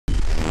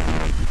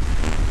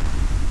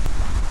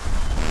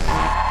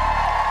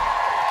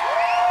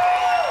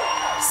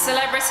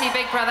Celebrity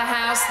Big Brother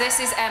house, this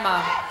is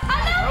Emma.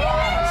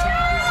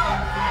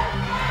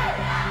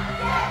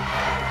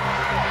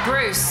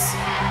 Bruce.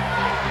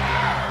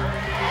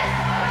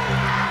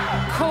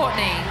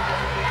 Courtney.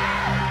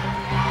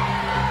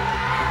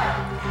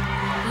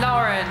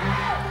 Lauren.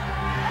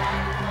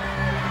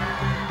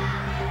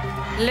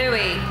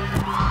 Louis.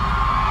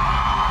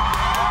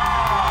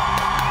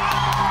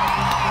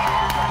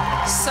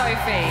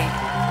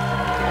 Sophie.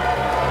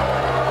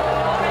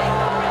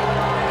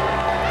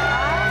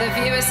 The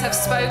viewers have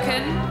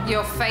spoken.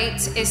 Your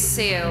fate is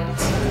sealed.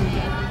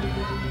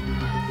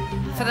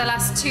 For the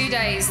last 2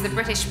 days, the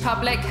British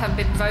public have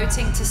been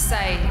voting to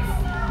save.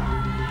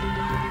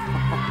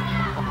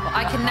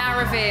 I can now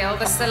reveal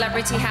the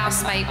celebrity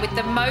housemate with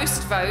the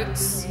most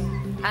votes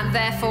and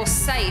therefore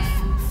safe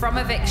from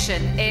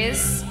eviction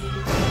is...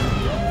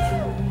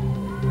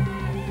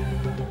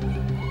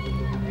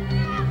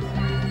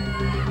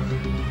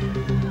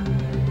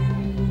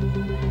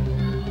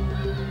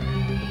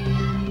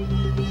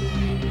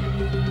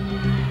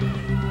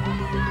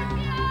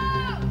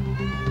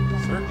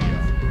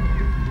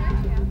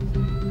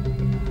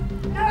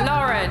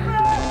 Lauren.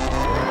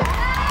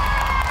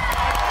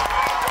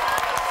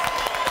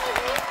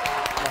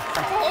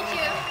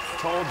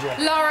 Told you.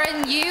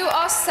 Lauren, you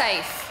are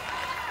safe.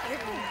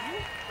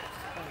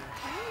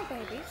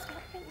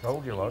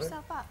 Told you, Lauren.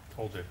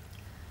 Told you.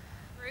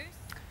 Bruce.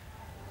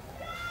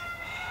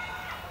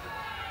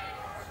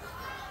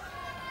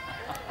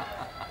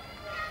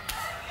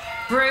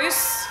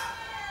 Bruce.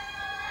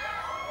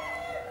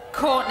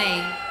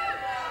 Courtney.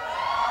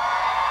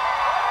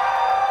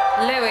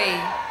 Louis.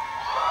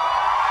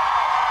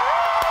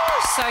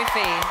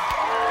 Sophie.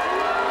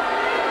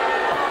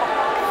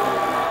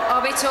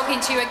 I'll be talking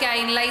to you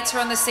again later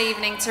on this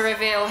evening to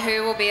reveal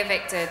who will be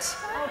evicted.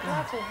 Oh,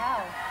 bloody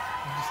hell.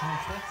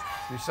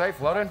 You safe,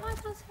 Lauren? Why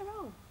did I say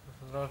wrong?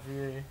 Love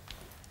you.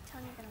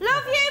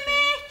 Love you,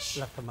 Mitch!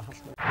 Left the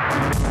mask.